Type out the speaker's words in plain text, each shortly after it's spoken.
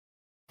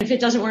If it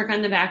doesn't work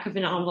on the back of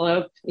an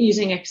envelope,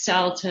 using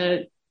Excel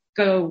to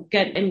go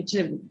get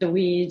into the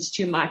weeds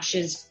too much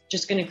is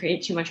just going to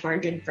create too much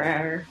margin for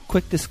error.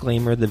 Quick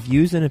disclaimer, the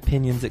views and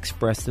opinions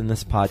expressed in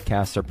this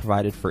podcast are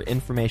provided for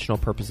informational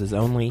purposes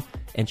only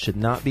and should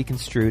not be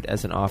construed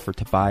as an offer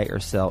to buy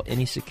or sell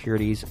any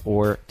securities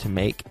or to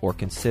make or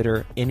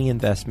consider any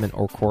investment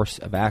or course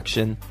of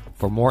action.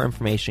 For more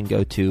information,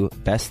 go to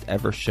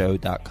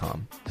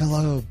bestevershow.com.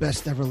 Hello,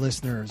 Best Ever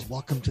listeners.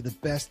 Welcome to the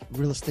Best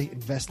Real Estate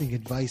Investing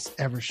Advice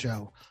Ever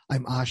show.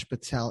 I'm Ash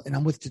Patel, and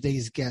I'm with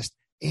today's guest,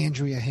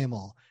 Andrea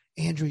Himmel.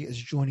 Andrea is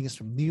joining us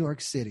from New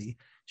York City.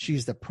 She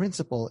is the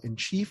principal and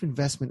chief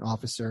investment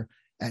officer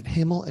at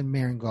Himmel and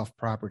Maringoff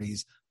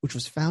Properties, which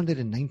was founded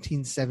in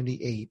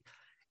 1978.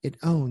 It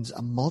owns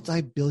a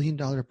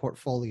multi-billion-dollar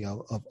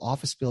portfolio of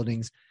office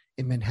buildings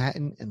in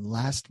Manhattan and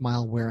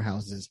last-mile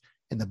warehouses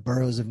in the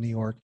boroughs of New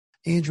York.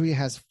 Andrea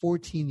has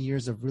 14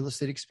 years of real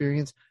estate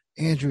experience.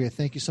 Andrea,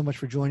 thank you so much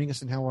for joining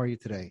us, and how are you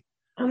today?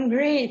 I'm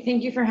great.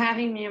 Thank you for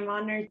having me. I'm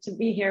honored to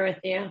be here with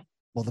you.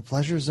 Well, the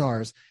pleasure is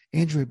ours.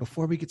 Andrea,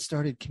 before we get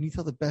started, can you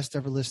tell the Best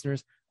Ever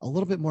listeners a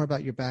little bit more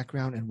about your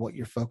background and what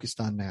you're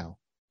focused on now?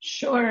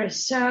 Sure.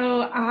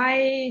 So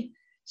I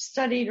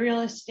studied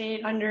real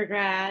estate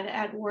undergrad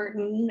at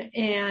Wharton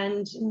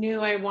and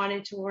knew I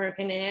wanted to work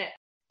in it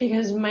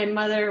because my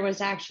mother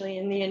was actually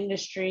in the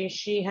industry.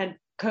 She had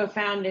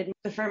co-founded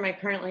the firm I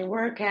currently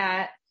work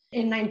at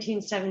in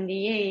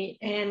 1978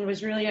 and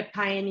was really a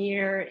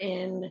pioneer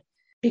in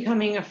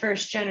becoming a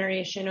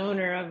first-generation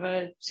owner of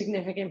a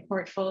significant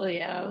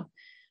portfolio,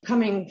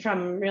 coming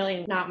from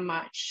really not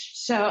much.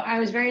 So I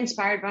was very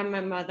inspired by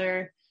my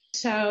mother.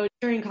 So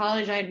during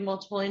college, I had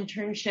multiple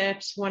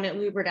internships, one at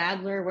Lubert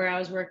Adler, where I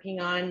was working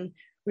on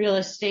real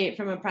estate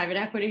from a private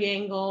equity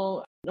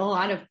angle, a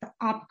lot of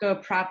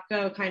OpCo,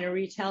 PropCo kind of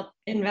retail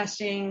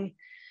investing.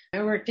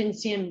 I worked in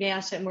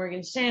CMBS at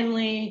Morgan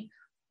Stanley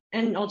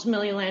and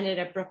ultimately landed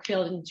at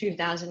Brookfield in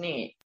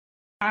 2008.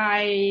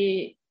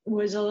 I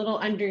was a little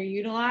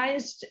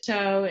underutilized,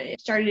 so I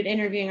started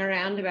interviewing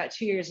around about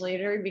 2 years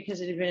later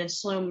because it had been a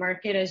slow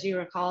market. As you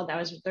recall, that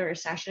was with the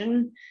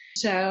recession.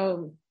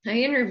 So I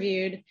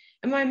interviewed,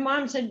 and my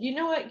mom said, you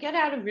know what, get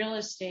out of real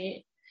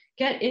estate,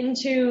 get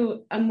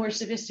into a more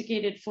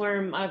sophisticated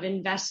form of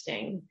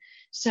investing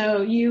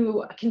so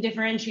you can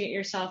differentiate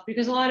yourself,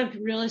 because a lot of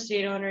real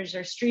estate owners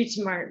are street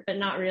smart, but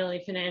not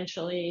really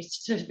financially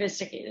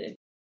sophisticated.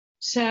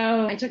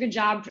 So I took a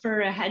job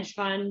for a hedge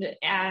fund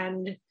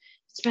and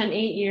spent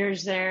 8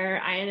 years there.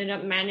 I ended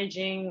up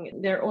managing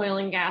their oil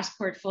and gas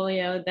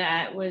portfolio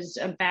that was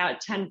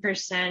about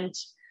 10%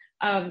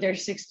 of their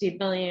 $60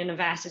 billion of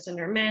assets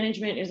under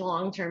management. Is a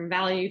long-term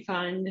value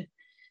fund.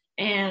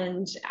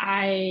 And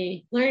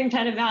I learned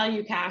how to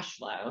value cash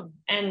flow.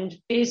 And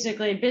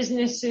basically,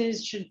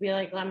 businesses should be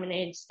like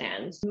lemonade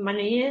stands.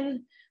 Money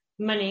in,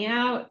 money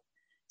out,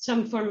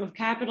 some form of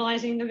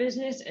capitalizing the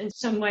business, and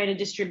some way to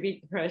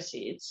distribute the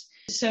proceeds.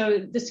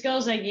 So the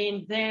skills I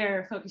gained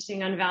there,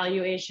 focusing on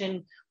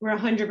valuation, were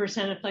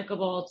 100%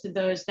 applicable to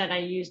those that I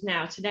use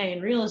now today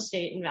in real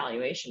estate and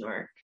valuation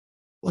work.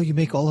 Well, you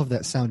make all of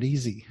that sound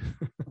easy.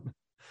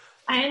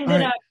 I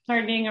ended up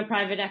starting a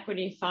private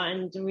equity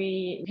fund.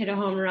 We hit a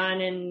home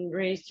run and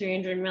raised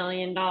 $300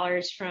 million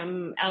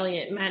from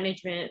Elliott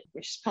Management,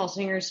 which is Paul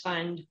Singer's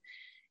fund,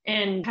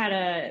 and had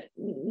a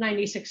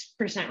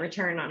 96%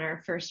 return on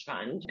our first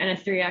fund and a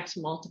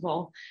 3x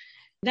multiple.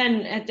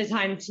 Then at the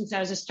time, since I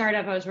was a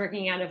startup, I was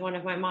working out of one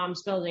of my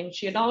mom's buildings.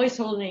 She had always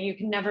told me, you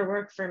can never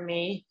work for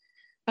me,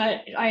 but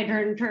I had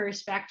earned her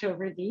respect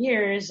over the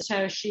years.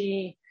 So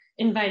she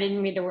invited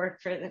me to work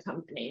for the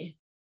company.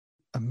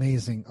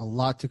 Amazing. A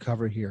lot to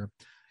cover here.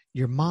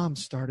 Your mom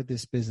started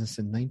this business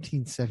in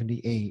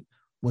 1978.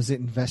 Was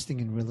it investing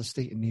in real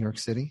estate in New York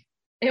City?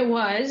 It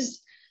was.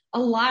 A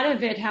lot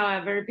of it,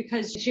 however,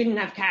 because she didn't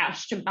have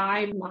cash to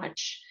buy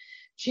much,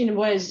 she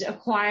was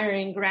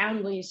acquiring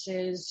ground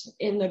leases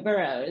in the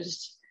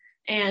boroughs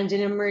and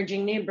in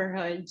emerging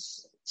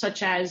neighborhoods,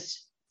 such as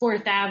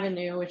 4th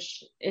Avenue,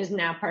 which is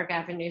now Park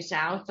Avenue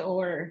South,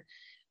 or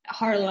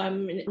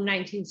Harlem in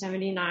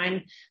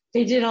 1979.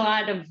 They did a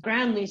lot of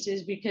ground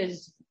leases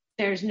because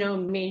there's no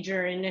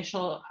major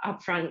initial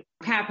upfront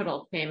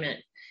capital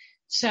payment.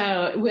 So,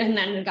 and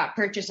then it got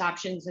purchase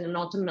options and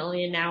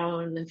ultimately now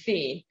own the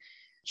fee.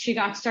 She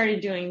got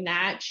started doing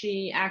that.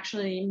 She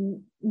actually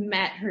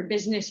met her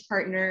business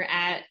partner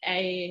at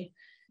a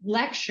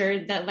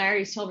lecture that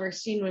Larry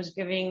Silverstein was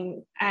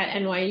giving at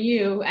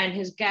NYU, and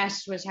his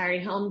guest was Harry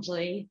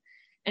Helmsley.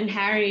 And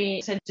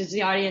Harry said, does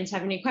the audience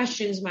have any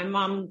questions? My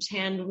mom's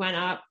hand went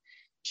up.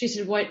 She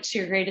said, what's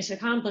your greatest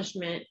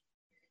accomplishment?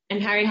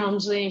 And Harry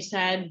Helmsley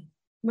said,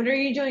 what are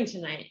you doing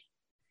tonight?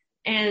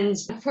 And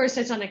of course,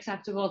 that's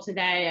unacceptable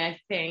today, I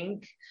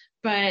think.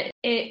 But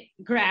it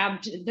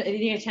grabbed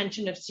the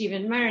attention of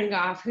Stephen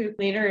Maringoff, who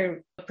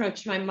later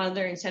approached my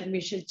mother and said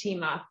we should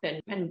team up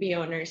and be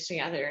owners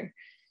together.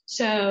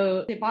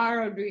 So they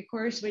borrowed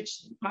recourse,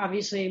 which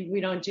obviously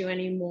we don't do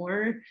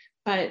anymore,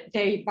 but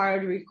they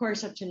borrowed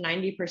recourse up to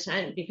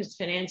 90% because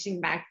financing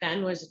back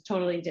then was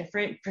totally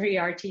different,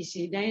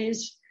 pre-RTC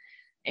days.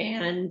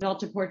 and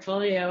built a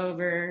portfolio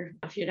over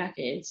a few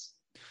decades.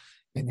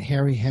 And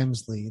Harry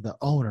Hemsley, the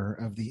owner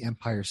of the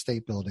Empire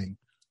State Building,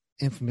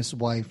 infamous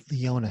wife,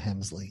 Leona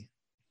Hemsley.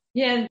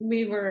 Yeah,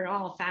 we were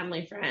all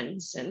family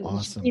friends, and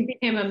Awesome. He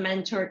became a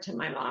mentor to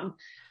my mom.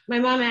 My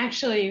mom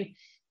actually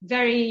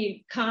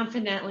very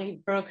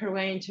confidently broke her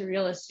way into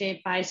real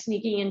estate by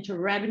sneaking into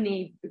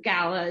REBNY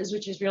galas,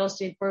 which is Real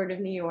Estate Board of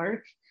New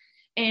York.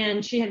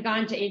 And she had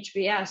gone to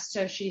HBS.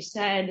 So she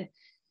said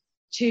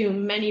to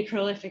many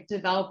prolific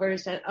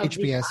developers that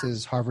HBS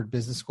is Harvard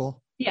Business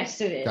School? Yes,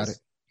 it is. Got it.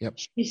 Yep.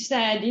 She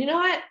said, you know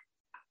what?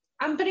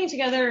 I'm putting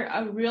together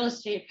a real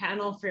estate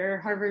panel for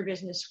Harvard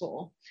Business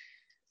School.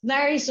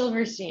 Larry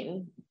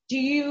Silverstein, do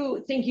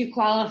you think you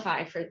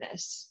qualify for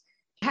this?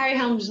 Harry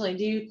Helmsley,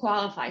 do you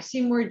qualify?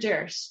 Seymour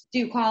Durst, do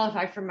you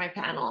qualify for my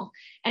panel?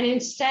 And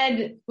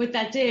instead, what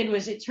that did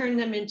was it turned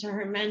them into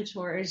her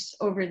mentors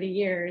over the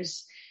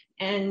years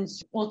and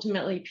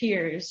ultimately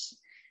peers.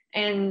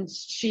 And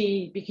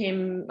she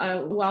became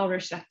a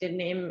well-respected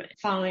name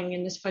following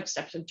in the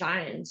footsteps of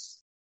giants.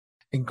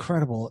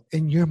 Incredible.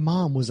 And your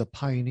mom was a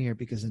pioneer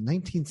because in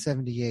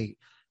 1978,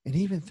 and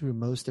even through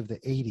most of the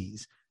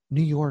 80s,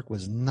 New York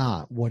was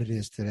not what it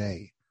is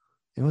today.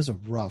 It was a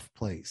rough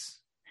place.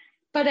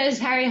 But as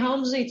Harry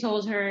Helmsley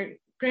told her,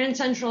 Grand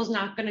Central is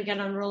not going to get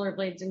on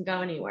rollerblades and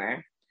go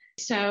anywhere.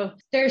 So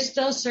there's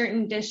still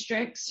certain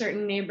districts,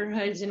 certain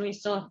neighborhoods, and we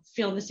still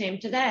feel the same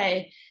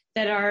today,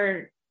 that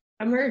are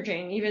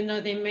emerging, even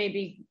though they may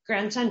be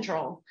Grand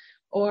Central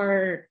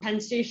or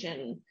Penn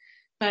Station.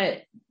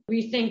 But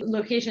we think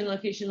location,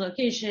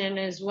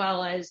 as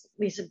well as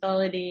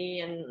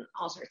leasability and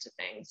all sorts of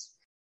things.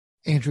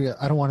 Andrea,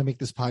 I don't want to make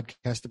this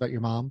podcast about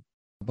your mom,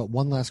 but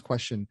one last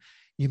question.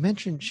 You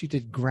mentioned she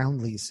did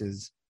ground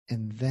leases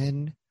and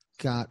then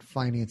got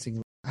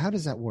financing. How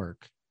does that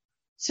work?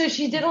 So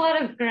she did a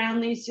lot of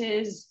ground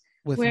leases.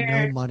 With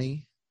no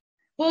money?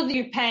 Well,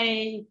 you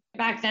pay,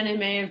 back then it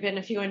may have been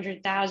a few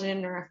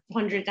 $100,000 or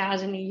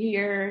 $100,000 a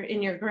year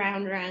in your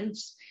ground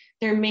rents.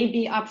 There may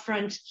be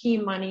upfront key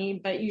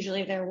money, but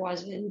usually there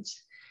wasn't.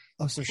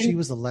 Oh, so she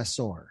was the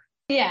lessor?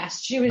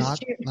 Yes, she was. Not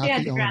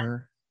the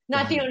owner.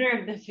 Not the owner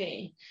of the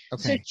fee.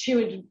 Okay. So she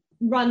would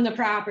run the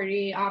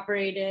property,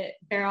 operate it,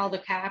 bear all the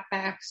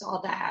CapEx,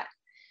 all that.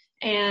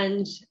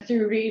 And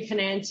through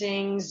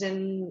refinancings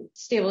and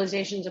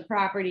stabilizations of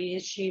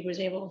properties, she was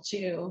able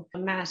to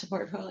amass a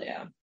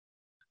portfolio.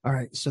 All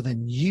right. So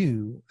then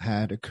you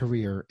had a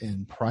career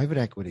in private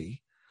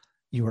equity.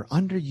 You were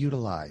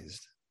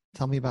underutilized.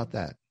 Tell me about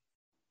that.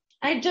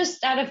 I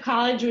just out of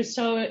college was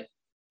so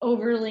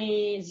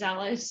overly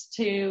zealous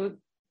to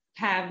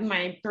have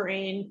my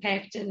brain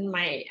picked and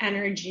my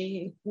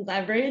energy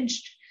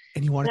leveraged.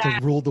 And you wanted to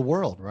rule the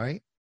world,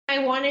 right? I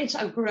wanted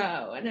to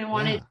grow and I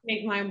wanted to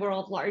make my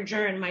world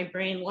larger and my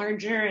brain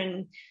larger.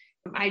 And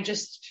I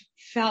just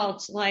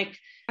felt like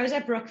I was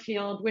at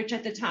Brookfield, which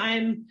at the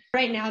time,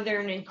 right now, they're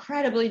an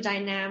incredibly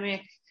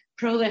dynamic,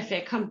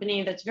 prolific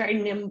company that's very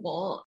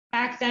nimble.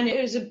 Back then,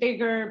 it was a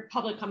bigger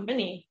public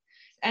company.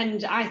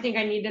 And I think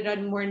I needed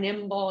a more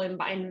nimble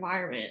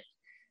environment.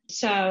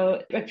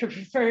 So I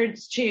preferred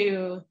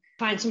to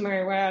find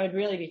somewhere where I would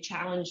really be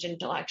challenged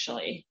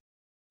intellectually.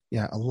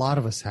 Yeah, a lot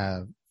of us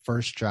have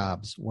first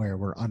jobs where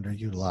we're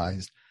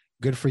underutilized.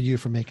 Good for you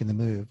for making the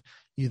move.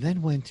 You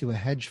then went to a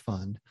hedge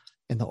fund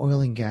in the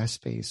oil and gas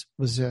space.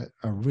 Was it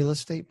a real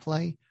estate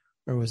play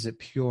or was it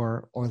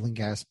pure oil and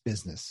gas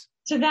business?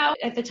 So that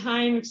at the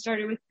time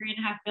started with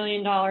 $3.5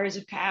 billion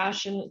of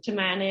cash to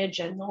manage,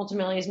 and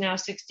ultimately is now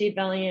 $60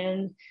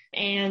 billion.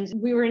 And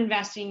we were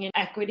investing in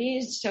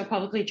equities, so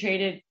publicly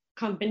traded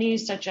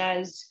companies such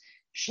as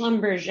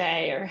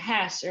Schlumberger or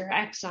Hess or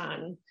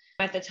Exxon.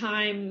 At the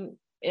time,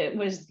 it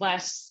was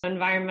less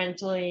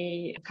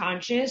environmentally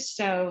conscious,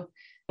 so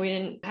we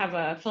didn't have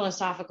a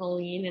philosophical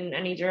lean in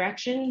any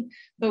direction,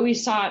 but we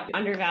sought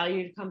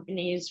undervalued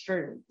companies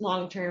for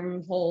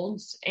long-term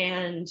holds,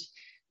 and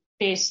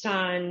based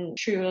on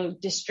true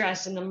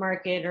distress in the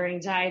market or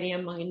anxiety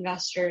among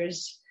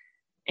investors.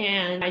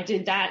 And I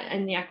did that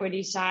in the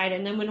equity side.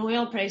 And then when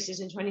oil prices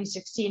in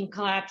 2016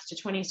 collapsed to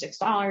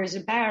 $26 a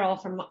barrel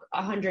from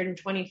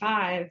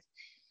 $125,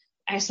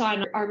 I saw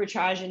an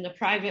arbitrage in the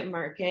private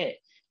market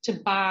to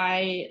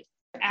buy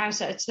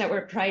assets that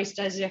were priced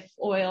as if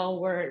oil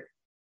were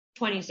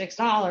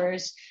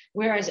 $26,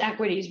 whereas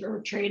equities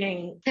were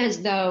trading as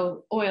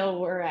though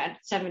oil were at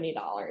 $70.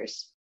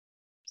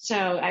 So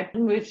I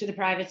moved to the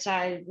private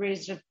side,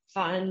 raised a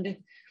fund,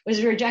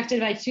 was rejected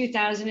by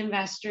 2,000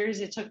 investors.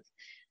 It took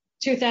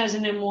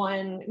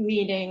 2001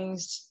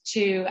 meetings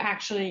to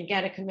actually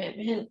get a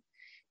commitment.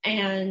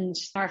 And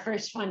our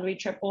first fund, we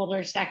tripled.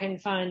 Our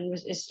second fund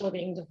is still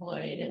being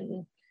deployed.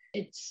 And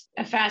it's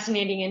a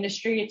fascinating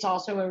industry. It's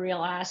also a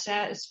real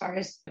asset as far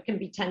as it can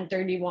be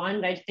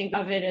 1031. I think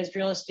of it as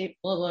real estate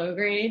below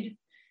grade.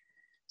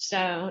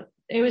 So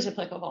it was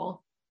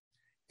applicable.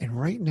 And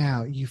right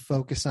now you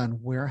focus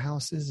on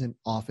warehouses and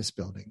office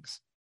buildings.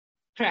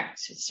 Correct.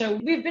 So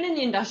we've been in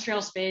the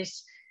industrial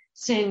space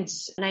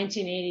since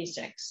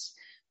 1986.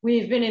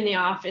 We've been in the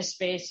office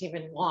space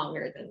even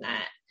longer than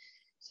that.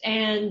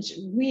 And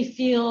we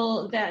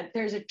feel that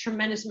there's a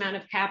tremendous amount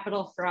of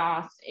capital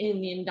froth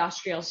in the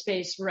industrial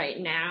space right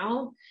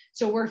now.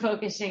 So we're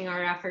focusing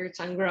our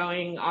efforts on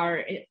growing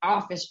our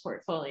office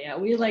portfolio.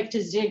 We like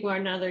to zig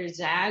one another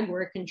zag.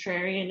 We're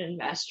contrarian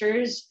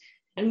investors,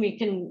 and we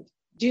can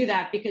do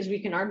that because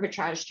we can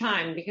arbitrage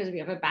time because we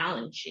have a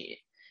balance sheet.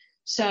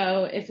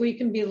 So if we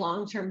can be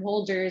long-term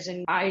holders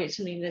and buy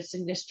something that's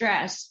in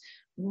distress,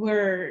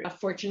 we're a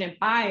fortunate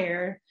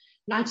buyer.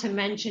 Not to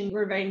mention,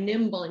 we're very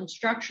nimble in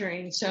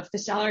structuring. So if the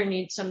seller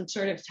needs some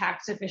sort of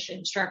tax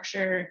efficient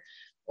structure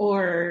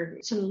or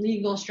some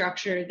legal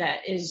structure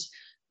that is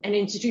an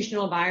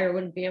institutional buyer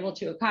wouldn't be able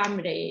to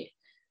accommodate,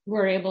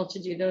 we're able to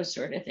do those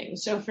sort of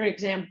things. So for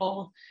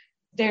example,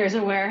 there's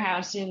a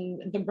warehouse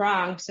in the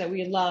Bronx that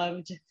we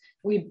loved.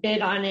 We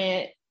bid on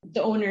it.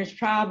 The owner's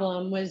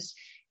problem was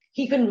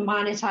he couldn't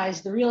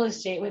monetize the real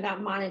estate without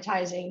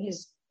monetizing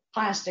his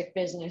plastic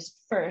business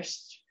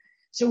first.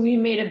 So we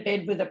made a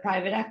bid with a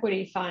private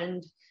equity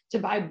fund to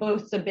buy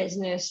both the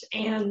business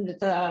and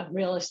the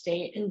real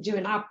estate and do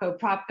an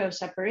OpCo-PropCo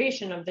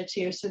separation of the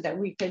two so that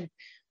we could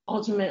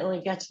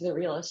ultimately get to the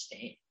real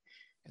estate.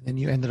 And then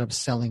you ended up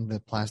selling the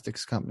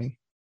plastics company?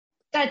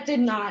 That did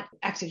not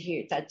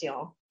execute that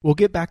deal. We'll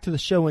get back to the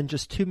show in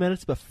just 2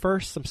 minutes, but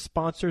first, some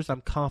sponsors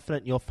I'm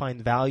confident you'll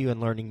find value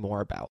in learning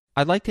more about.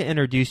 I'd like to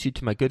introduce you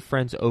to my good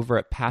friends over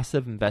at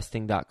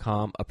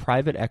PassiveInvesting.com, a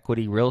private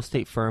equity real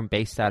estate firm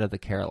based out of the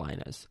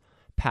Carolinas.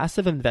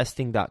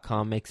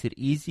 PassiveInvesting.com makes it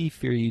easy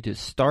for you to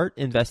start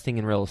investing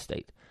in real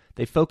estate.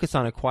 They focus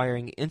on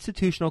acquiring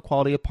institutional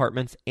quality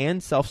apartments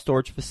and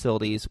self-storage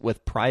facilities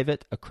with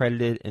private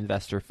accredited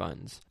investor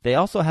funds. They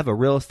also have a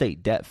real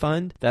estate debt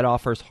fund that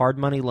offers hard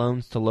money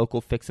loans to local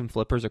fix and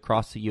flippers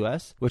across the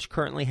U.S., which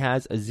currently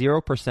has a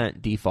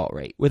 0% default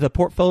rate. With a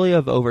portfolio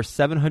of over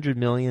 $700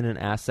 million in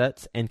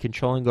assets and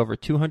controlling over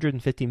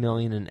 $250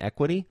 million in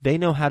equity, they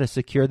know how to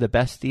secure the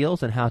best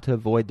deals and how to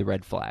avoid the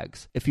red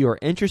flags. If you are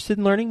interested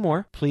in learning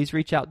more, please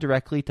reach out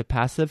directly to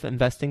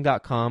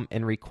PassiveInvesting.com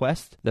and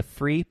request the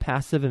free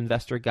Passive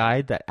Investor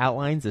Guide that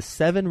outlines the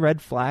 7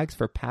 red flags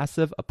for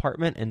passive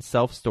apartment and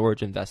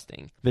self-storage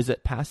investing.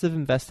 Visit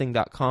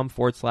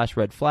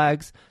PassiveInvesting.com/red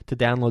flags to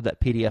download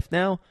that PDF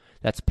now.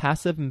 That's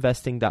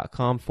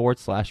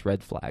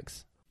PassiveInvesting.com/red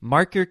flags.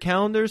 Mark your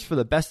calendars for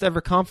the Best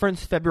Ever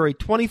Conference, February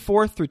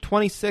 24th through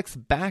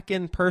 26th, back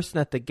in person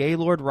at the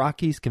Gaylord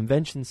Rockies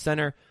Convention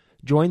Center.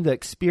 Join the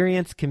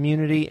experienced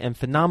community and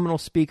phenomenal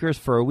speakers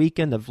for a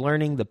weekend of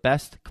learning the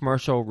best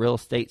commercial real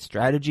estate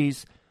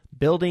strategies,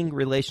 building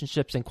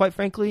relationships, and quite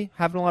frankly,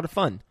 having a lot of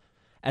fun.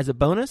 As a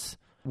bonus,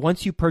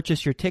 once you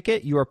purchase your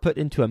ticket, you are put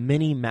into a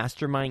mini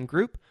mastermind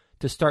group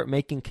to start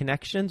making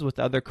connections with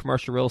other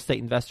commercial real estate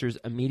investors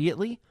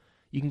immediately.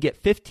 You can get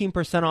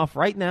 15% off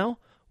right now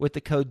with the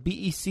code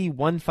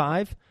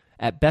BEC15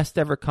 at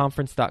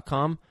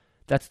besteverconference.com.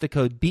 That's the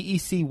code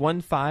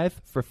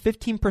BEC15 for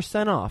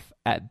 15% off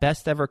at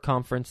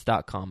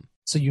besteverconference.com.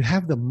 So you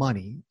have the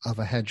money of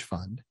a hedge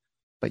fund,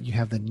 but you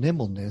have the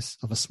nimbleness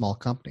of a small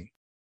company.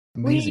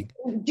 Amazing.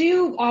 We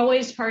do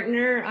always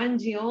partner on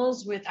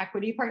deals with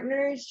equity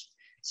partners.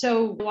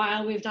 So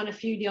while we've done a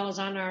few deals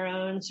on our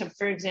own, so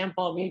for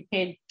example, we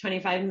paid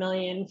 $25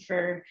 million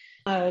for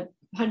a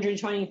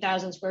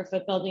 120,000 square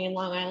foot building in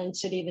Long Island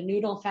City, the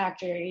Noodle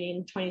Factory,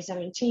 in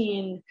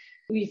 2017.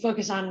 We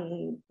focus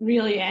on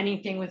really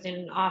anything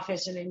within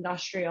office and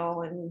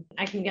industrial, and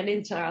I can get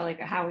into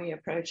how we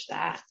approach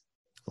that.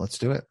 Let's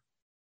do it.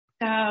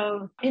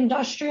 So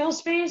industrial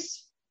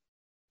space,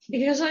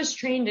 because I was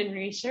trained in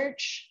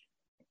research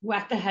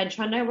at the hedge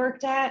fund I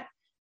worked at,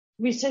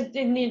 we said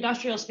in the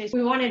industrial space,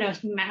 we wanted a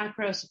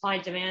macro supply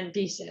demand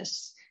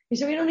thesis. We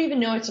said we don't even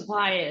know what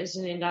supply is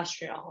in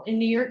industrial. In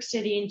New York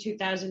City in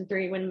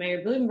 2003, when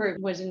Mayor Bloomberg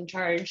was in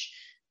charge,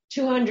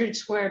 200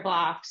 square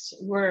blocks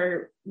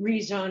were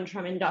rezoned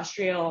from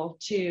industrial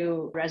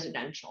to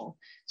residential.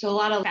 So a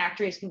lot of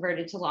factories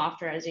converted to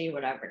loft resi,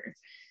 whatever.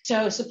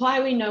 So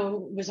supply, we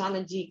know, was on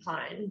the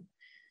decline.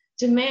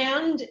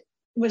 Demand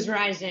was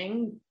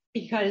rising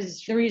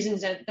because the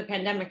reasons that the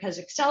pandemic has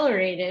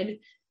accelerated,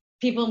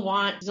 people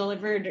want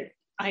delivered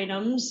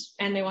items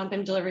and they want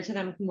them delivered to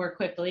them more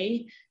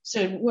quickly.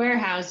 So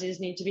warehouses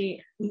need to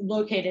be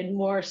located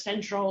more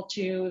central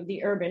to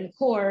the urban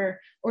core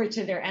or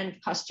to their end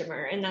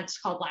customer, and that's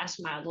called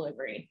last mile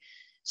delivery.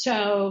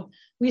 So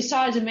we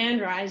saw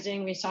demand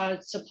rising, we saw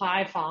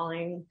supply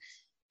falling,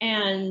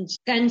 and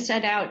then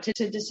set out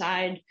to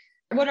decide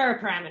what are our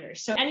parameters.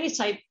 So any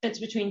site that's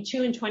between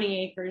 2 and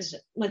 20 acres,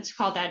 let's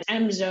call that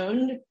M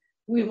zoned,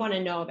 we want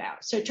to know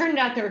about. So it turned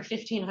out there were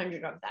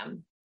 1,500 of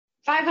them.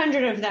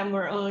 500 of them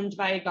were owned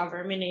by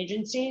government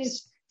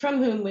agencies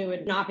from whom we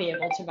would not be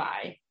able to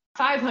buy.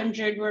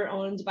 500 were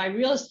owned by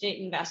real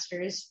estate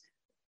investors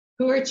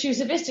who were too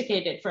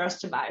sophisticated for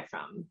us to buy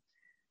from.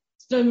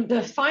 So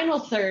the final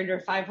third,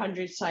 or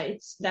 500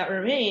 sites that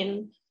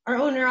remain, are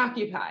owner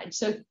occupied.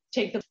 So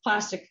take the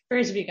plastic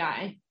frisbee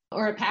guy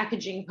or a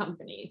packaging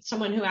company,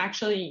 someone who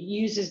actually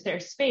uses their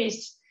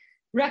space,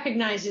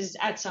 recognizes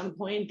at some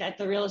point that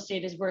the real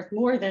estate is worth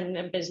more than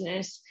the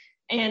business,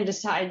 and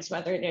decides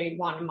whether they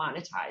want to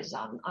monetize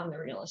on the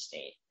real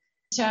estate.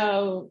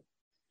 So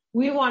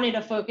we wanted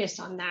to focus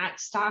on that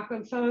stock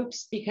of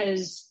folks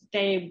because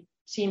they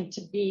seem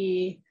to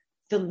be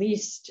the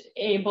least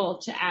able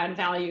to add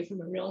value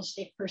from a real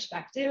estate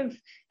perspective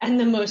and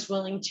the most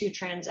willing to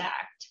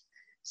transact.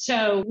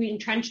 So we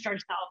entrenched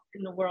ourselves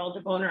in the world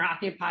of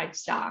owner-occupied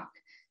stock.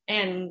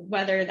 And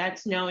whether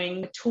that's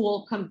knowing the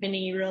tool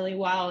company really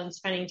well and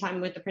spending time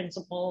with the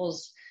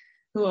principals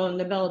who own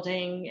the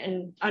building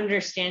and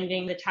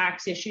understanding the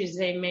tax issues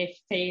they may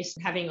face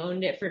having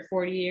owned it for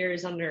 40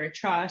 years under a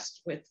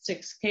trust with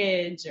 6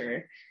 kids,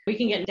 or we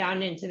can get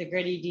down into the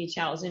gritty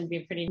details and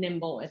be pretty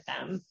nimble with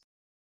them.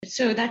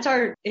 So that's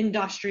our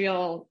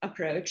industrial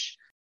approach.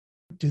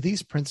 Do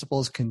these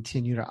principals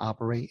continue to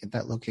operate at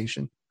that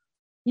location?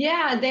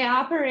 Yeah, they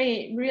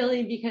operate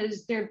really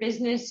because their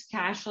business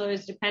cash flow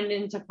is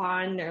dependent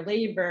upon their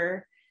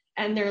labor,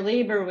 and their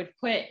labor would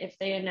quit if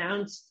they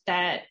announced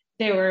that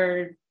they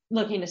were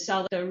looking to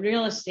sell the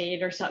real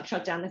estate or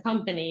shut down the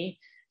company.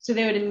 So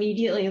they would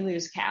immediately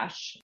lose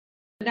cash.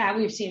 That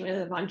we've seen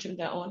with a bunch of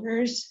the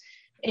owners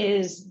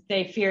is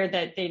they fear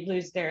that they'd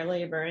lose their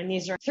labor. And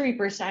these are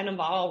 3% of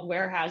all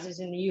warehouses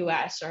in the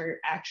US are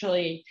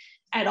actually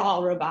at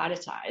all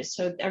roboticized.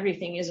 So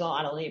everything is a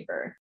lot of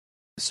labor.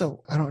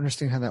 So I don't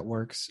understand how that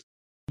works.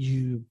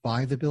 You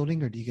buy the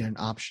building or do you get an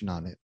option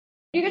on it?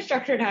 You can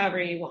structure it however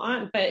you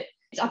want, but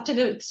it's up to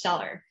the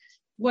seller.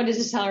 What does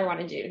the seller want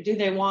to do? Do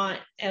they want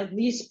a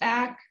lease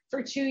back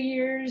for 2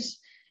 years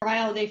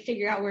while they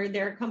figure out where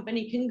their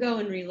company can go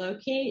and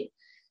relocate?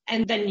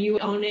 And then you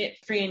own it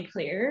free and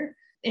clear,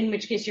 in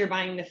which case you're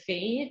buying the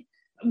fee.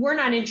 We're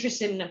not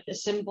interested in the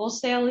simple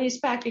sale lease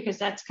back because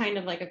that's kind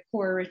of like a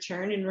core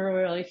return, and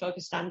we're really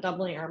focused on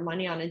doubling our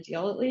money on a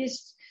deal at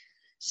least.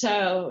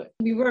 So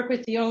we work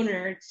with the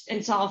owner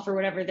and solve for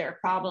whatever their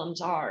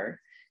problems are.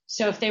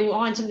 So if they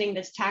want something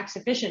that's tax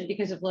efficient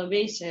because of low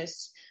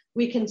basis,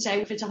 we can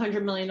say if it's a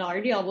 $100 million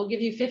deal, we'll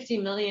give you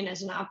 $50 million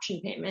as an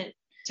option payment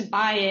to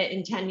buy it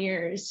in 10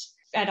 years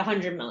at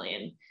 $100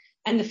 million.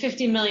 And the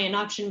 $50 million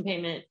option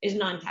payment is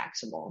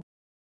non-taxable.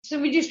 So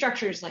we do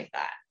structures like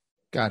that.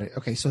 Got it.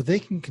 Okay. So they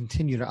can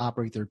continue to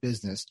operate their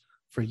business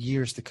for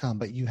years to come,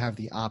 but you have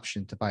the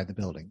option to buy the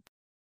building.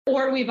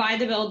 Or we buy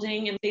the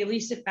building and they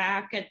lease it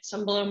back at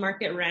some below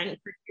market rent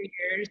for 2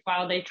 years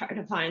while they try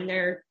to find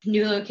their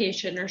new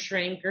location or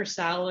shrink or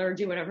sell or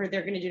do whatever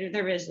they're going to do to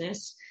their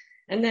business.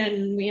 And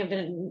then we have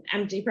an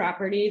empty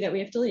property that we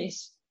have to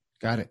lease.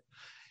 Got it.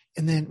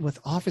 And then with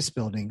office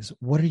buildings,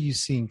 what are you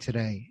seeing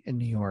today in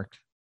New York?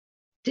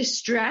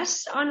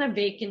 Distress on a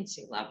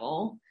vacancy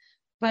level,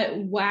 but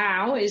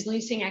wow, is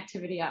leasing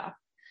activity up.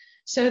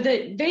 So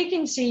the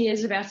vacancy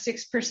is about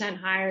 6%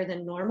 higher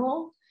than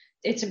normal.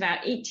 It's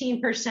about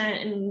 18%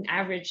 and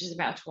average is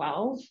about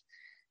 12%.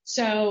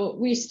 So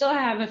we still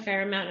have a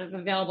fair amount of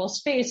available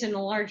space, and a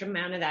large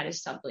amount of that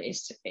is sublease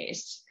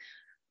space.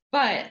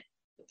 But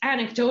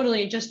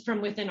anecdotally, just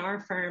from within our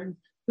firm,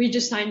 we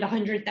just signed a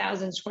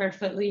 100,000 square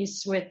foot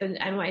lease with the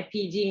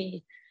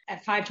NYPD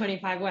at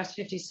 525 West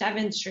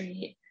 57th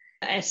Street,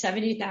 a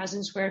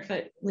 70,000 square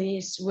foot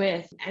lease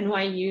with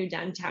NYU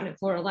downtown at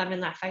 411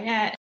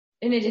 Lafayette,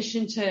 in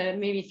addition to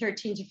maybe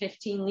 13 to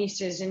 15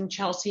 leases in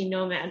Chelsea,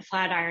 Nomad,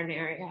 Flatiron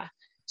area.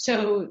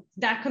 So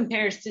that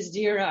compares to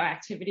zero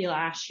activity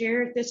last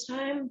year at this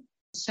time.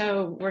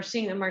 So we're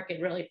seeing the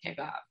market really pick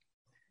up.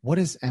 What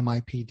is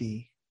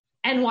MIPD?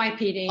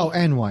 NYPD. Oh,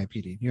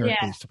 NYPD, New York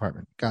Police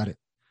Department. Got it.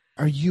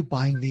 Are you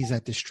buying these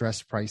at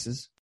distressed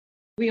prices?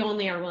 We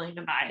only are willing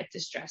to buy at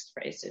distressed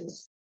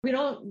prices. We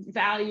don't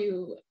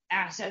value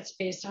assets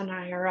based on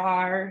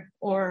IRR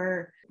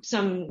or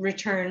some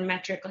return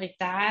metric like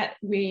that.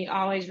 We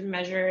always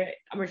measure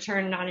a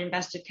return on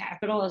invested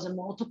capital as a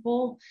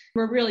multiple.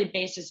 We're really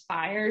basis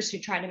buyers who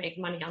try to make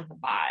money on the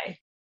buy.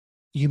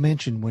 You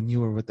mentioned when you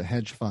were with the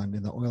hedge fund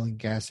in the oil and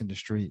gas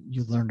industry,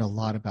 you learned a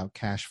lot about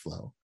cash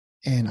flow.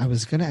 And I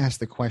was going to ask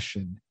the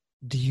question,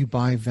 do you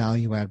buy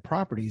value add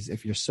properties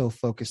if you're so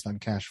focused on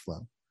cash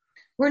flow?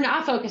 We're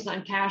not focused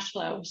on cash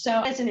flow.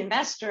 So as an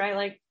investor, I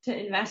like to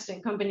invest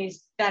in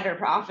companies that are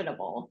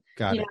profitable.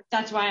 Got it.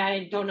 That's why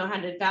I don't know how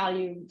to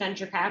value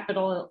venture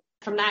capital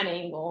from that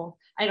angle.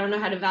 I don't know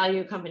how to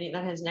value a company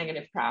that has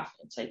negative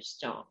profits. I just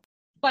don't.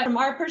 But from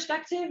our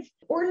perspective,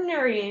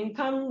 ordinary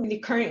income, the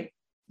current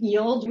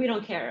yield, we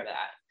don't care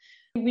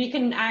about. We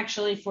can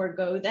actually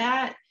forego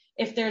that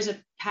if there's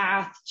a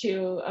path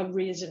to a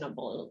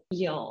reasonable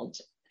yield.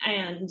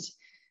 And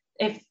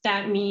if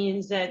that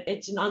means that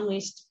it's an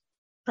unleased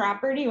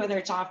property, whether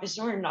it's office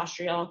or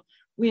industrial,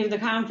 we have the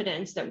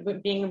confidence that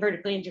with being a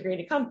vertically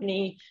integrated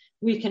company,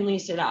 we can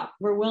lease it up.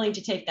 We're willing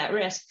to take that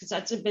risk because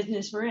that's a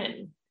business we're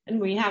in. And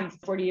we have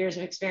 40 years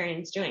of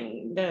experience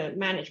doing the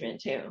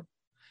management too.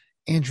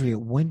 Andrea,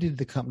 when did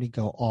the company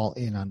go all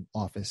in on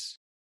office?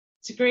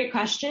 It's a great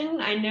question.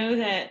 I know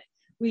that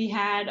we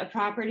had a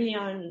property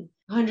on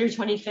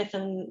 125th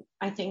and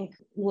I think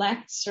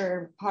Lex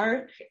or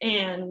Park,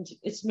 and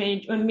it's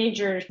a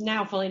major,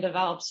 now fully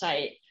developed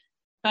site.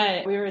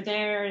 But we were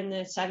there in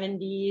the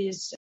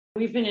 70s.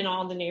 We've been in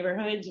all the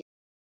neighborhoods.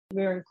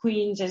 We were in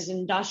Queens as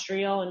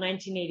industrial in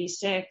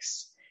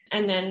 1986,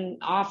 and then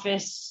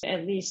office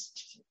at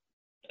least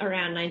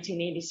around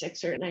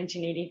 1986 or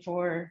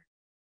 1984.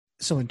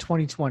 So in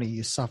 2020,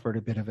 you suffered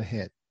a bit of a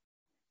hit.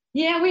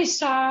 Yeah, we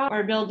saw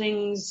our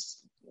buildings,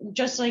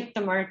 just like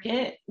the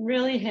market,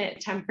 really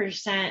hit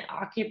 10%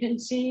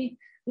 occupancy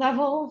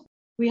level.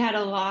 We had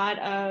a lot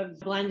of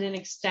blend and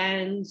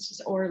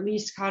extends or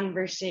lease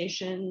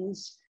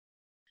conversations,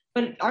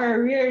 but our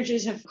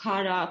arrearages have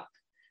caught up.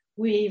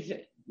 We've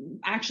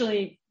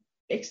actually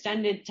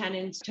extended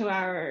tenants to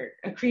our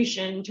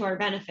accretion, to our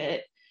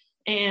benefit.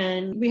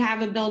 And we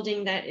have a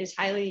building that is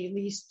highly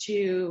leased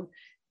to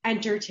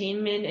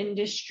entertainment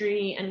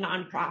industry and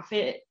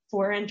nonprofit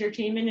for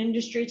entertainment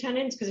industry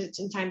tenants because it's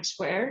in Times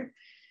Square.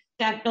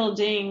 That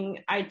building,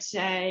 I'd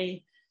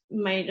say,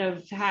 might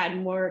have had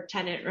more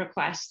tenant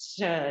requests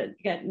to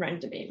get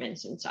rent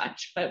abatements and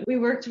such. But we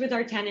worked with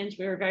our tenants.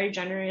 We were very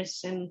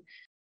generous, and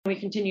we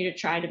continue to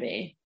try to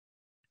be.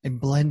 And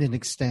blend and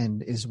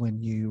extend is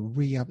when you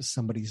re-up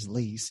somebody's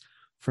lease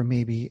for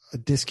maybe a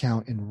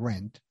discount in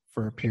rent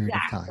for a period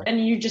of time.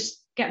 And you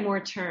just get more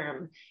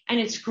term. And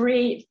it's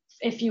great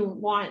if you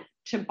want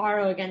to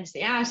borrow against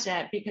the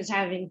asset because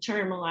having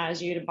term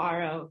allows you to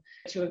borrow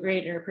to a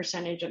greater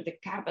percentage of the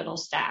capital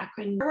stack.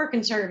 And we're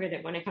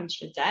conservative when it comes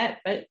to debt,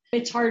 but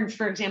it's hard,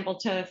 for example,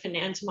 to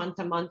finance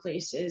month-to-month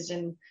leases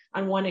and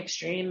on one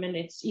extreme, and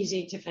it's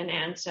easy to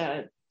finance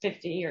a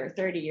 50 or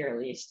 30-year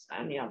lease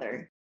on the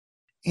other.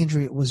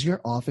 Andrea, was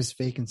your office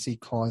vacancy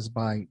caused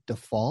by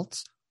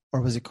defaults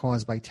or was it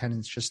caused by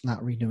tenants just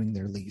not renewing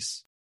their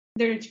lease?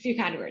 There's a few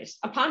categories.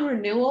 Upon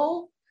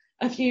renewal,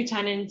 a few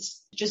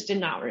tenants just did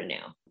not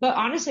renew. But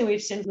honestly,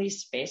 we've seen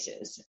lease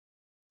spaces.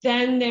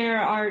 Then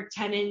there are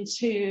tenants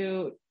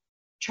who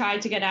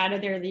tried to get out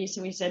of their lease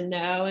and we said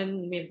no,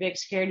 and we have big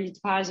security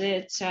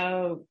deposit,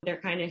 so they're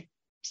kind of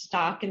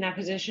stuck in that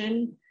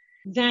position.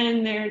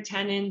 Then there are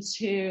tenants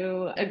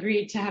who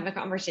agreed to have a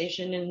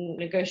conversation and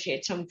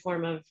negotiate some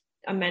form of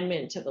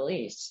amendment to the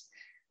lease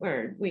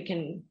where we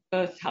can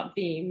both help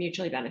be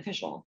mutually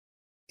beneficial.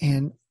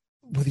 And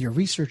with your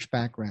research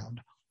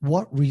background,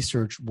 what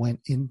research went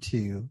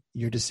into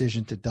your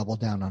decision to double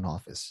down on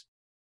office?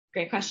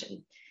 Great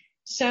question.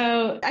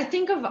 So I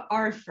think of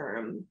our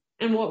firm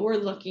and what we're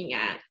looking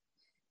at.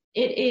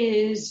 It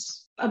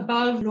is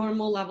above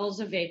normal levels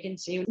of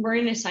vacancy. We're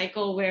in a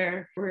cycle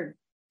where we're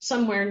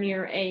somewhere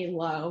near a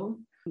low,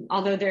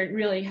 although there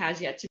really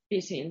has yet to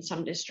be seen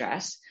some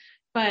distress.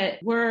 But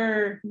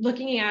we're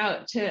looking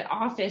out to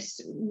office.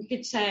 We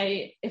could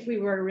say, if we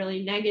were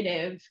really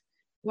negative,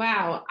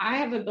 wow, I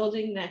have a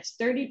building that's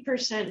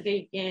 30%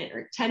 vacant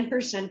or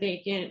 10%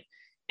 vacant,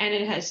 and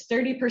it has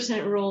 30%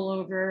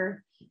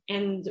 rollover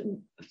and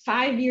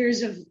 5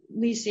 years of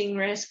leasing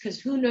risk because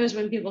who knows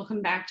when people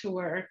come back to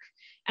work.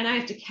 And I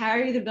have to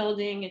carry the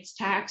building, its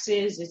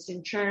taxes, its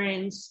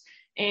insurance,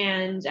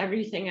 and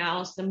everything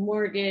else, the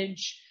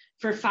mortgage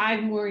for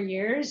 5 more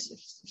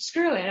years.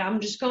 Screw it, I'm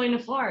just going to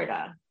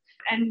Florida.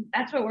 And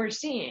that's what we're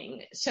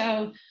seeing.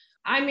 So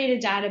I made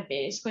a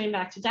database, going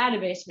back to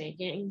database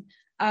making,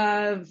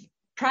 of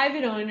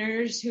private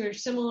owners who are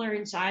similar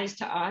in size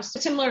to us,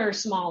 similar or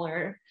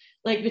smaller,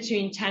 like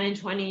between 10 and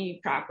 20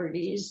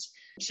 properties.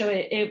 So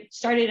it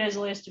started as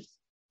a list of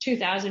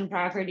 2,000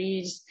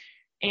 properties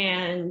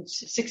and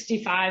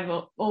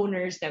 65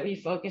 owners that we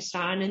focused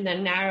on, and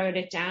then narrowed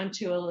it down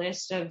to a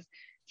list of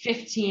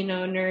 15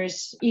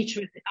 owners, each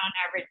with on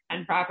average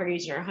 10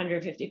 properties or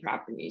 150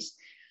 properties.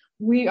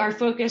 We are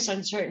focused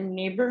on certain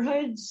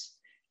neighborhoods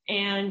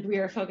and we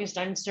are focused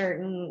on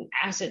certain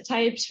asset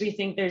types. We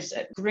think there's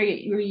a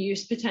great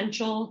reuse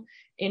potential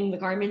in the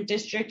garment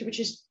district, which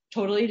is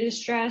totally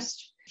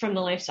distressed from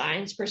the life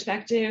science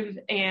perspective.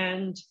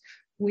 And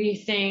we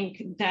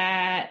think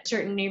that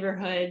certain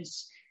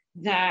neighborhoods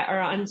that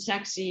are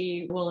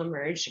unsexy will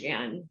emerge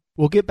again.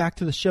 We'll get back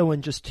to the show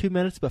in just 2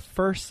 minutes, but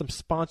first, some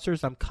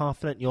sponsors I'm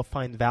confident you'll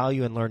find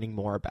value in learning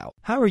more about.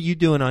 How are you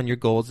doing on your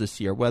goals this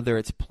year? Whether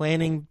it's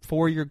planning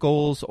for your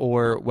goals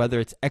or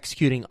whether it's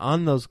executing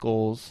on those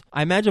goals,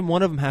 I imagine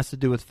one of them has to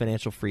do with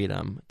financial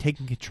freedom,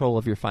 taking control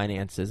of your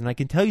finances. And I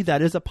can tell you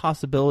that is a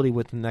possibility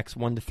within the next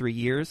 1 to 3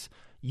 years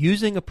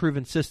using a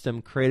proven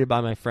system created by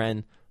my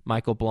friend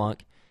Michael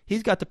Blanc.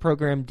 He's got the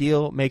program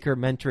Deal Maker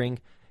Mentoring.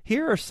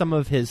 Here are some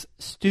of his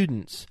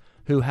students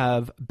who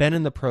have been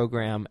in the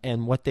program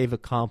and what they've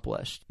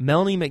accomplished.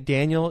 Melanie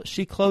McDaniel,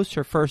 she closed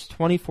her first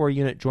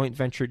 24-unit joint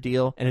venture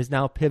deal and is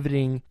now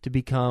pivoting to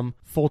become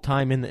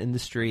full-time in the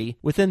industry.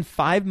 Within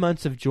 5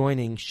 months of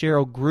joining,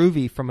 Cheryl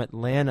Groovy from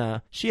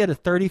Atlanta, she had a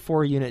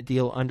 34-unit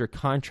deal under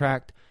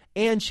contract,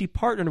 and she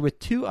partnered with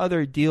 2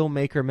 other Deal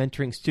Maker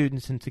Mentoring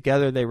students, and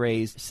together they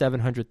raised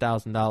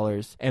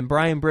 $700,000. And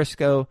Brian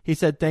Briscoe, he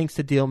said thanks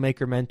to Deal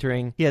Maker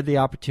Mentoring, he had the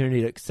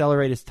opportunity to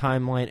accelerate his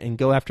timeline and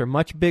go after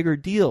much bigger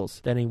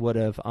deals than he would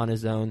have on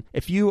his own.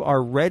 If you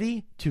are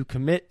ready to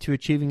commit to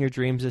achieving your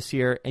dreams this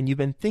year and you've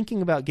been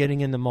thinking about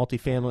getting into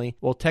multifamily,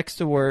 well, text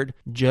the word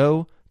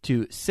Joe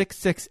to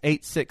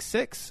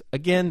 66866.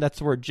 Again, that's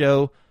the word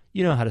Joe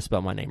You know how to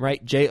spell my name,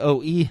 right?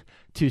 JOE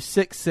to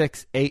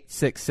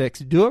 66866.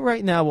 Do it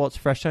right now while it's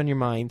fresh on your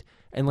mind,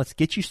 and let's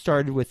get you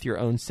started with your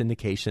own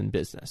syndication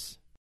business.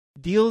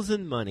 Deals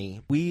and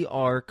money. We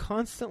are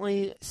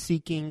constantly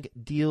seeking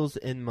deals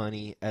and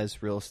money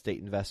as real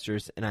estate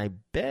investors, and I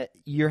bet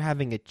you're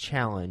having a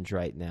challenge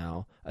right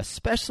now,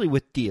 especially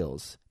with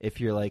deals,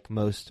 if you're like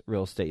most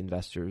real estate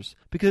investors,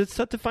 because it's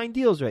tough to find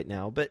deals right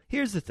now. But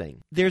here's the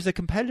thing. There's a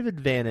competitive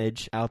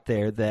advantage out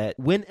there that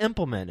when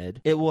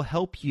implemented, it will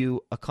help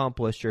you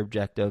accomplish your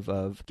objective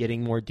of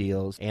getting more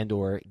deals and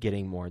or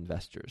getting more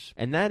investors.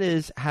 And that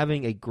is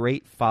having a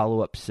great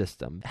follow-up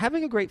system.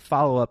 Having a great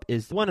follow-up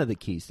is one of the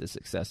keys to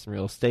success in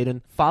real estate,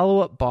 and Follow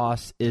Up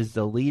Boss is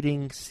the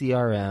leading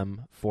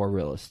CRM for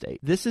real estate.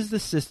 This is the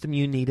system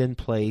you need in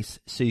place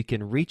so you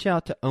can reach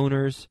out to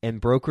owners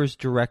and brokers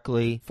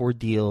directly for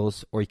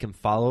deals, or you can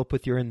follow up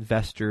with your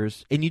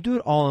investors, and you do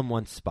it all in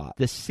one spot.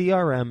 The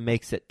CRM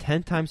makes it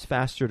 10 times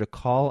faster to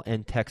call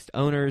and text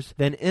owners,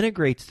 then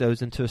integrates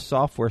those into a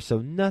software so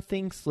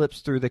nothing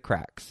slips through the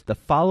cracks. The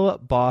Follow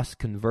Up Boss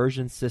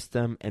conversion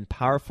system and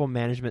powerful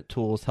management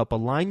tools help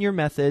align your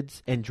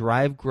methods and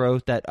drive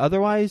growth that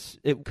otherwise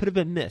it could have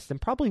been missed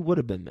and probably would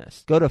have been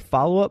missed. Go to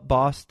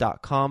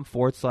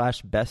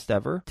followupboss.com/best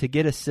ever to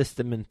get a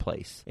system in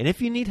place. And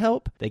if you need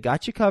help, they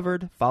got you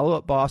covered. Follow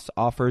Up Boss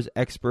offers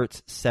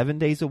experts 7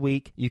 days a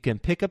week. You can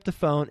pick up the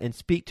phone and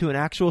speak to an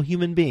actual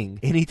human being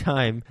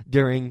anytime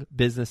during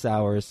business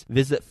hours.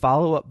 Visit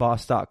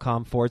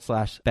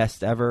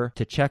followupboss.com/best ever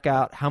to check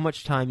out how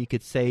much time you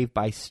could save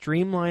by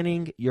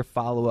streamlining your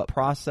follow-up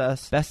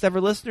process. Best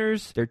Ever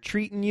listeners, they're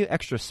treating you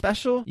extra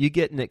special. You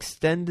get an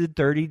extended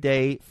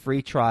 30-day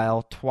free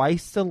trial,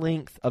 twice the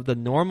length of the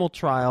normal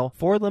trial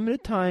for a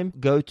limited time.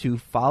 Go to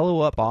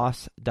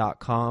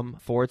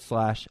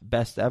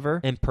followupboss.com/best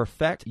ever and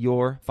perfect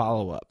your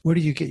follow-up. Where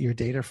do you get your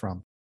data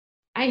from?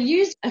 I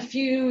use a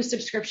few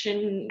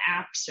subscription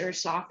apps or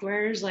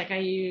softwares. Like I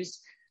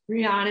use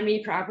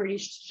Reonomy, Property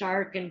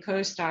Shark, and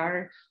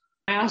CoStar.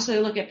 I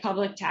also look at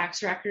public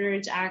tax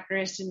records.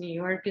 Acris in New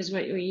York is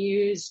what we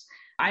use.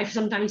 I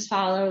sometimes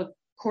follow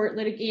court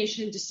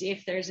litigation to see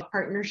if there's a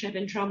partnership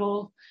in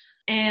trouble.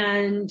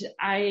 And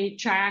I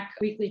track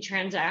weekly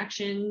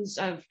transactions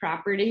of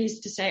properties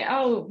to say,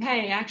 oh,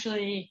 hey,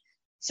 actually,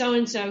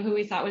 so-and-so who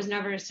we thought was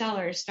never a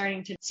seller is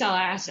starting to sell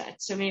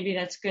assets. So maybe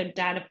that's a good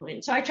data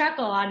point. So I track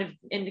a lot of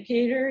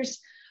indicators.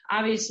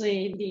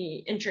 Obviously, the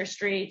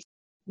interest rates,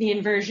 the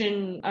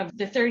inversion of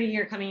the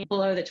 30-year coming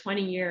below the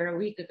 20-year a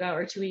week ago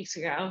or 2 weeks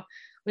ago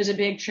was a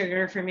big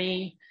trigger for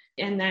me.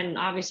 And then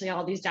obviously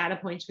all these data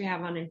points we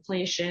have on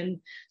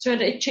inflation. So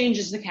it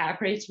changes the cap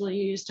rates we'll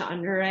use to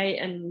underwrite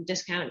and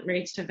discount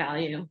rates to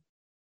value.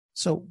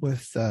 So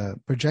with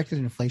projected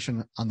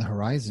inflation on the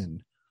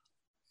horizon,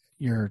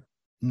 you're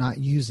not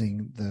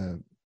using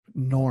the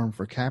norm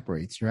for cap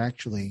rates. You're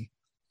actually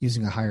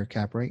using a higher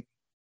cap rate?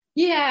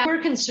 Yeah,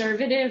 we're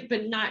conservative,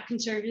 but not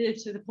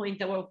conservative to the point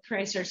that we'll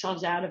price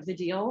ourselves out of the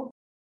deal.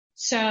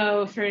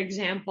 So for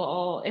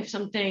example, if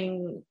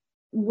something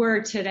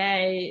were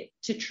today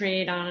to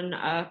trade on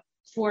a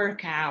 4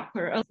 cap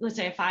or let's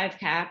say a 5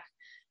 cap,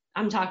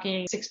 I'm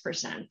talking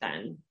 6%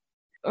 then,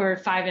 or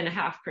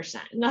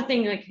 5.5%.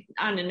 Nothing like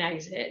on an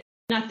exit,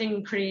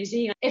 nothing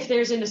crazy. If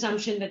there's an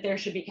assumption that there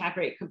should be cap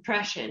rate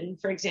compression,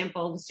 for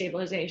example, the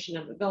stabilization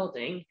of the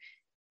building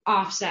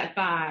offset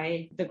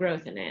by the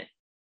growth in it.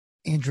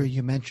 Andrea,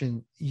 you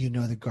mentioned,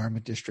 the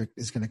garment district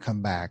is going to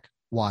come back.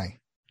 Why?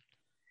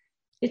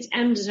 It's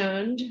M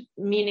zoned,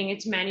 meaning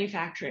it's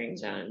manufacturing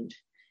zoned.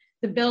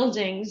 The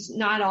buildings,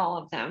 not all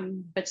of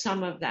them, but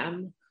some of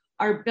them,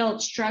 are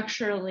built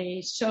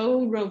structurally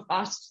so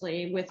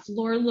robustly with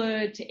floor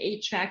load to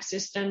HVAC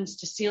systems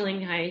to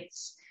ceiling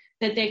heights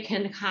that they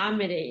can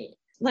accommodate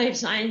life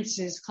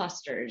sciences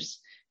clusters.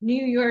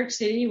 New York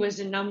City was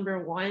the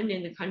number 1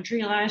 in the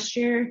country last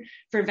year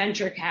for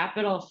venture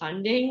capital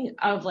funding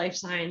of life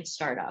science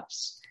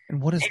startups.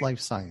 And what is life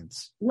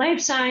science?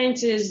 Life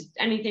science is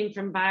anything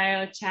from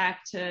biotech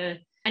to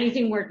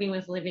anything working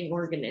with living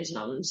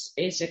organisms,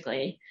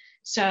 basically.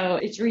 So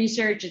it's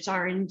research, it's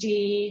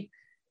R&D.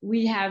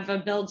 We have a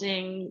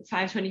building,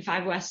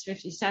 525 West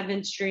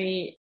 57th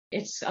Street.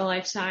 It's a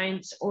life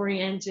science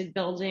oriented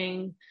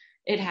building.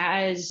 It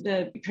has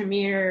the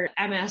premier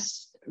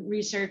MS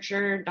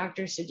researcher,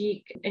 Dr.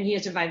 Sadiq, and he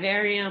has a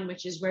vivarium,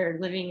 which is where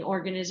living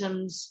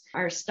organisms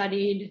are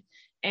studied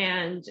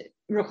and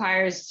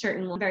requires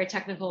certain very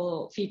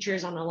technical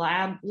features on the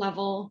lab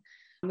level.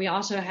 We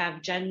also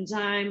have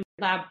Genzyme,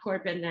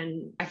 LabCorp, and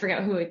then I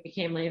forget who it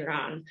became later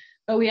on.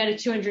 But we had a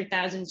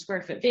 200,000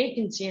 square foot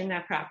vacancy in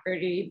that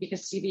property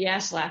because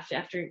CBS left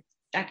after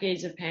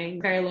decades of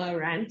paying very low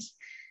rent.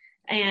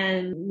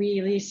 And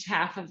we leased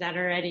half of that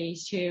already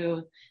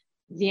to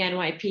the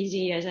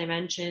NYPD, as I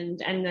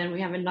mentioned. And then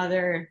we have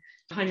another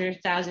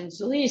 100,000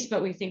 to lease,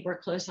 but we think we're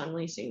close on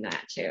leasing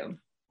that too.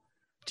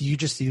 Do you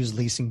just use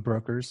leasing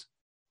brokers?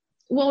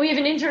 Well, we have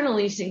an internal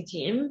leasing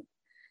team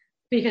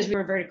because we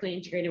were vertically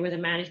integrated with a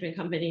management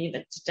company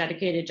that's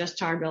dedicated just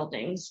to our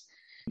buildings.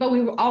 But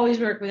we always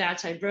work with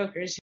outside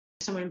brokers.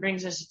 someone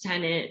brings us a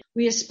tenant.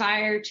 We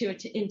aspire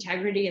to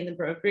integrity in the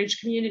brokerage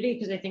community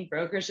because I think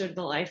brokers are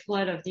the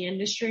lifeblood of the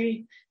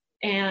industry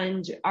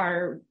and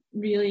are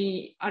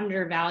really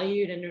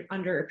undervalued and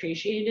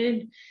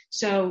underappreciated.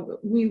 So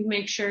we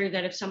make sure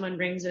that if someone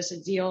brings us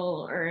a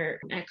deal or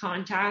a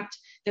contact,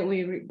 that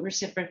we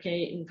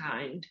reciprocate in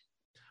kind.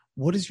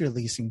 What does your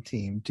leasing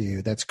team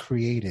do that's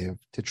creative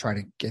to try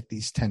to get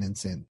these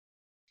tenants in?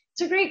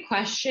 It's a great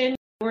question.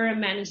 We're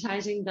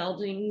amenitizing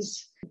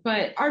buildings,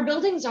 but our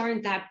buildings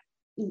aren't that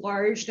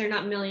large. They're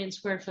not 1 million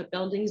square foot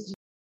buildings.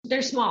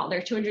 They're small.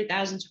 They're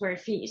 200,000 square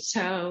feet.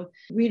 So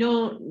we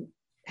don't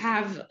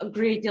have a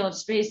great deal of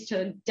space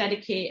to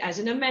dedicate as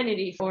an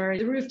amenity for.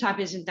 The rooftop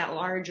isn't that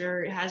large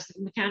or it has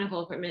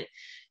mechanical equipment.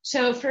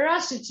 So for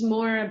us, it's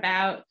more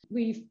about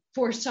we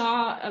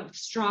foresaw a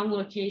strong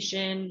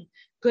location,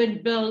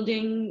 good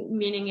building,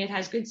 meaning it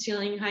has good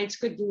ceiling heights,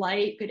 good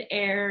light, good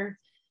air,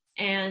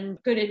 and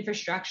good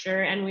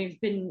infrastructure. And we've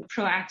been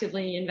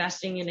proactively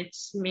investing in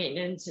its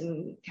maintenance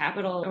and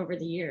capital over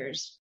the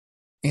years.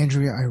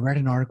 Andrea, I read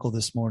an article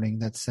this morning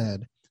that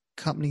said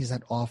companies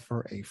that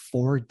offer a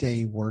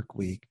 4-day work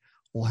week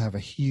will have a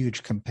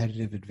huge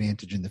competitive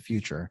advantage in the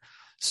future.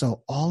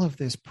 So all of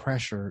this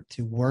pressure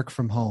to work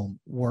from home,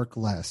 work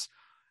less,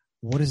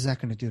 what is that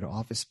going to do to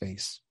office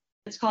space?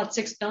 It's called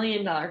 $6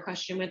 billion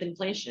question with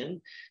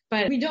inflation,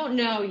 but we don't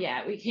know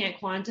yet. We can't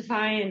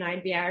quantify, and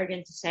I'd be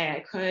arrogant to say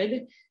I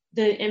could,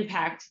 the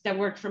impact that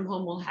work from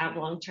home will have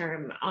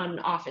long-term on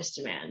office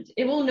demand.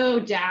 It will no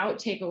doubt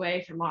take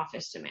away from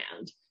office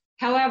demand.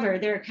 However,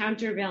 there are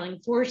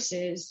countervailing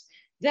forces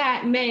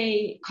that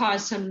may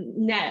cause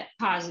some net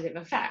positive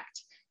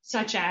effect,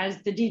 such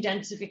as the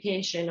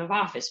de-densification of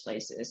office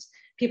places.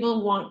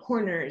 People want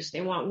corners,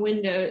 they want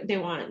window, they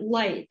want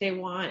light, they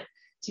want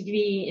to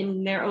be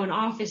in their own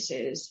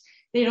offices.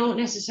 They don't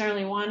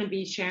necessarily want to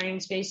be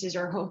sharing spaces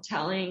or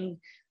hoteling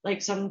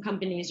like some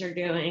companies are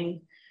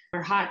doing,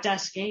 or hot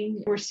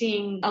desking. We're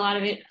seeing a lot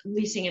of it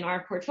leasing in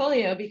our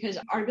portfolio because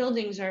our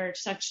buildings are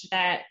such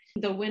that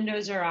the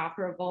windows are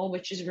operable,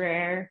 which is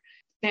rare.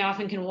 They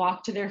often can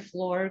walk to their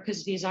floor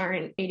because these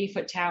aren't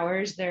 80-foot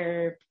towers.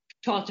 They're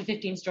 12 to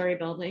 15-story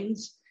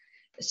buildings.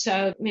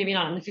 So maybe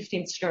not on the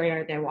 15th story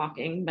are they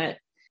walking, but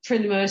for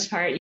the most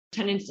part,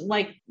 tenants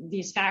like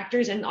these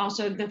factors. And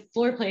also the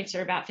floor plates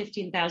are about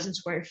 15,000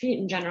 square feet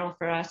in general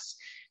for us.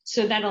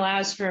 So that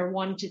allows for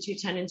 1 to 2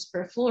 tenants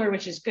per floor,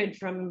 which is good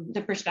from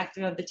the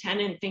perspective of the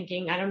tenant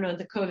thinking, I don't know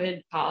the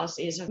COVID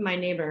policies of my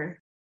neighbor.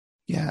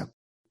 Yeah.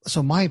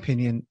 So my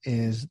opinion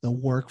is the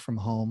work from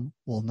home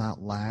will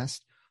not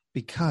last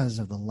because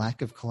of the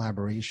lack of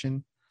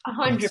collaboration.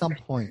 100%. At some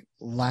point,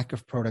 lack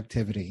of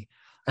productivity.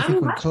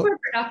 I'm much more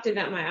productive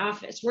at my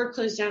office. We're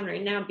closed down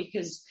right now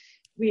because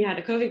we had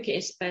a COVID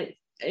case, but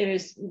it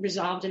was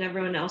resolved and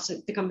everyone else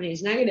at the company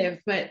is negative.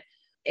 But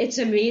it's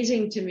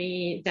amazing to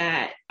me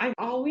that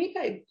all week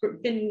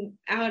I've been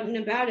out and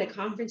about at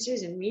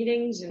conferences and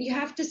meetings, and you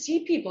have to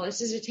see people.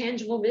 This is a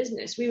tangible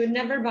business. We would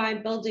never buy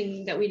a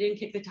building that we didn't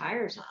kick the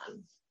tires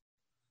on.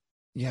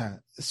 Yeah.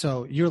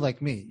 So you're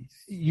like me.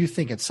 You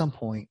think at some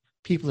point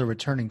people are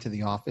returning to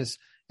the office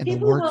and the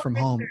work from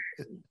home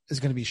is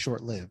going to be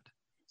short-lived.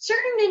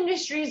 Certain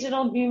industries,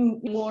 it'll be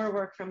more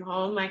work from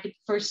home. I could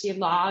foresee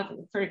law,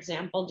 for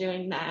example,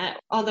 doing that.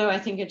 Although I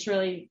think it's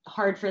really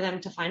hard for them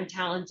to find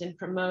talent and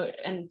promote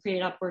and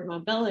create upward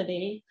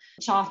mobility.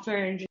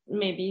 Software,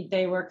 maybe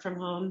they work from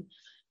home.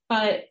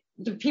 But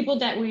the people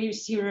that we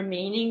see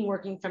remaining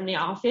working from the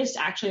office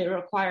actually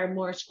require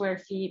more square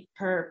feet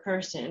per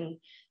person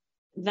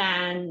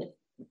than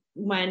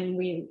when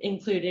we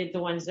included the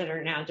ones that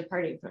are now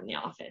departing from the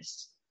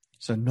office.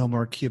 So no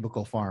more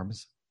cubicle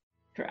farms.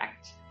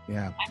 Correct.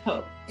 Yeah. I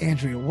hope.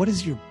 Andrea, what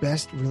is your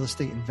best real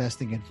estate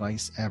investing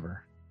advice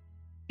ever?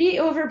 Be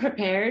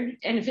over-prepared.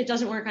 And if it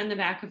doesn't work on the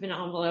back of an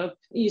envelope,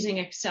 using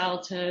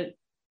Excel to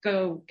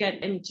go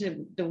get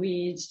into the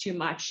weeds too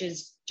much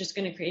is just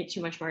going to create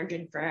too much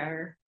margin for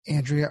error.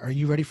 Andrea, are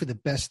you ready for the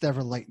best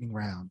ever lightning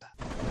round?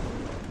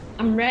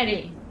 I'm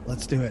ready.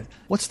 Let's do it.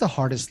 What's the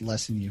hardest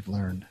lesson you've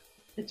learned?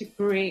 That's a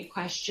great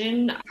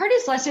question.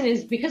 Hardest lesson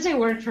is because I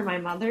worked for my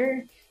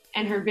mother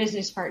and her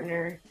business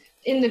partner.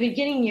 In the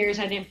beginning years,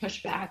 I didn't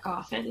push back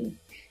often.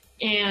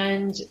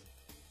 And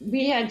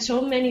we had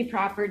so many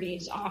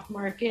properties off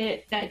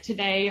market that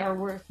today are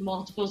worth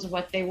multiples of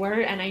what they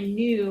were. And I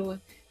knew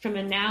from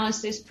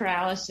analysis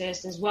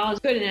paralysis, as well as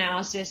good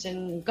analysis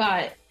and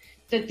gut,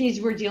 that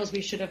these were deals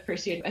we should have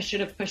pursued. I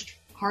should have pushed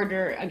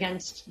harder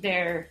against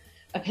their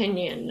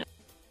opinion.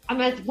 I'm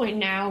at the point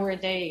now where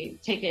they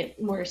take it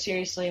more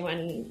seriously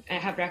when I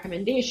have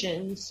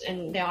recommendations,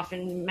 and they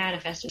often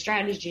manifest in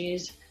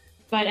strategies.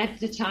 But at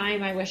the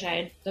time, I wish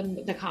I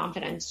had the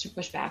confidence to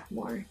push back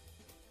more.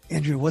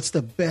 Andrea, what's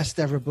the best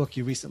ever book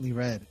you recently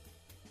read?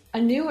 A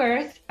New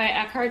Earth by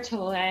Eckhart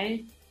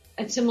Tolle.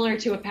 It's similar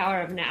to A Power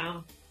of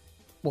Now.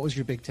 What was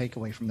your big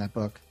takeaway from that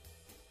book?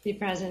 Be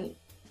present.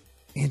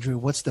 Andrea,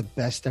 what's the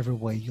best ever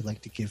way you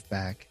like to give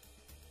back?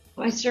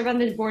 I serve on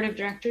the board of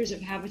directors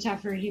of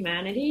Habitat for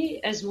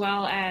Humanity, as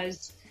well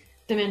as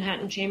the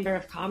Manhattan Chamber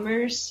of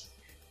Commerce.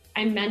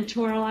 I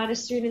mentor a lot of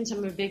students.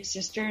 I'm a big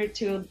sister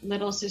to a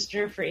little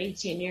sister for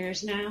 18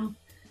 years now.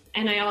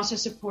 And I also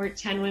support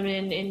 10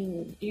 women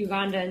in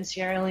Uganda and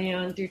Sierra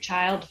Leone through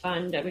Child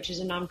Fund, which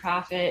is a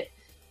nonprofit,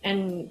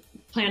 and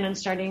plan on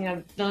starting a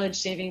village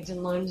savings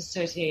and loans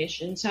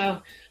association.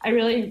 So I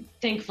really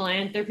think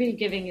philanthropy,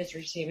 giving is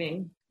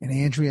receiving. And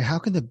Andrea, how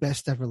can the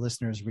best ever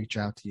listeners reach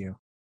out to you?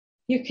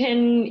 You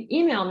can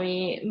email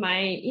me.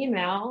 My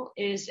email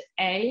is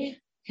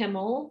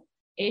ahimmel,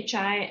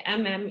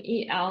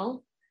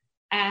 HIMMEL,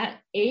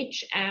 at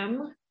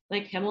HM,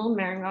 like Himmel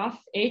Meringoff,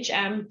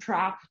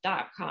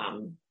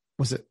 hmprop.com.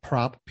 Was it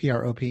prop,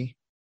 P-R-O-P?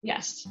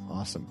 Yes.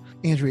 Awesome.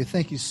 Andrea,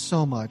 thank you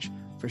so much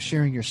for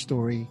sharing your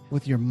story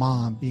with your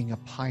mom being a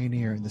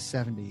pioneer in the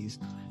 70s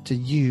to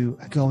you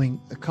going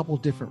a couple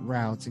different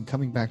routes and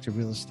coming back to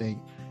real estate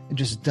and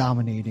just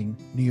dominating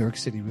New York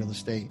City real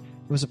estate.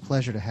 It was a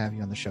pleasure to have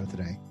you on the show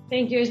today.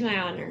 Thank you. It was my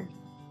honor.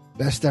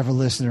 Best ever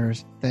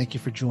listeners, thank you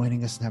for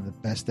joining us and have the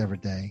best ever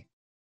day.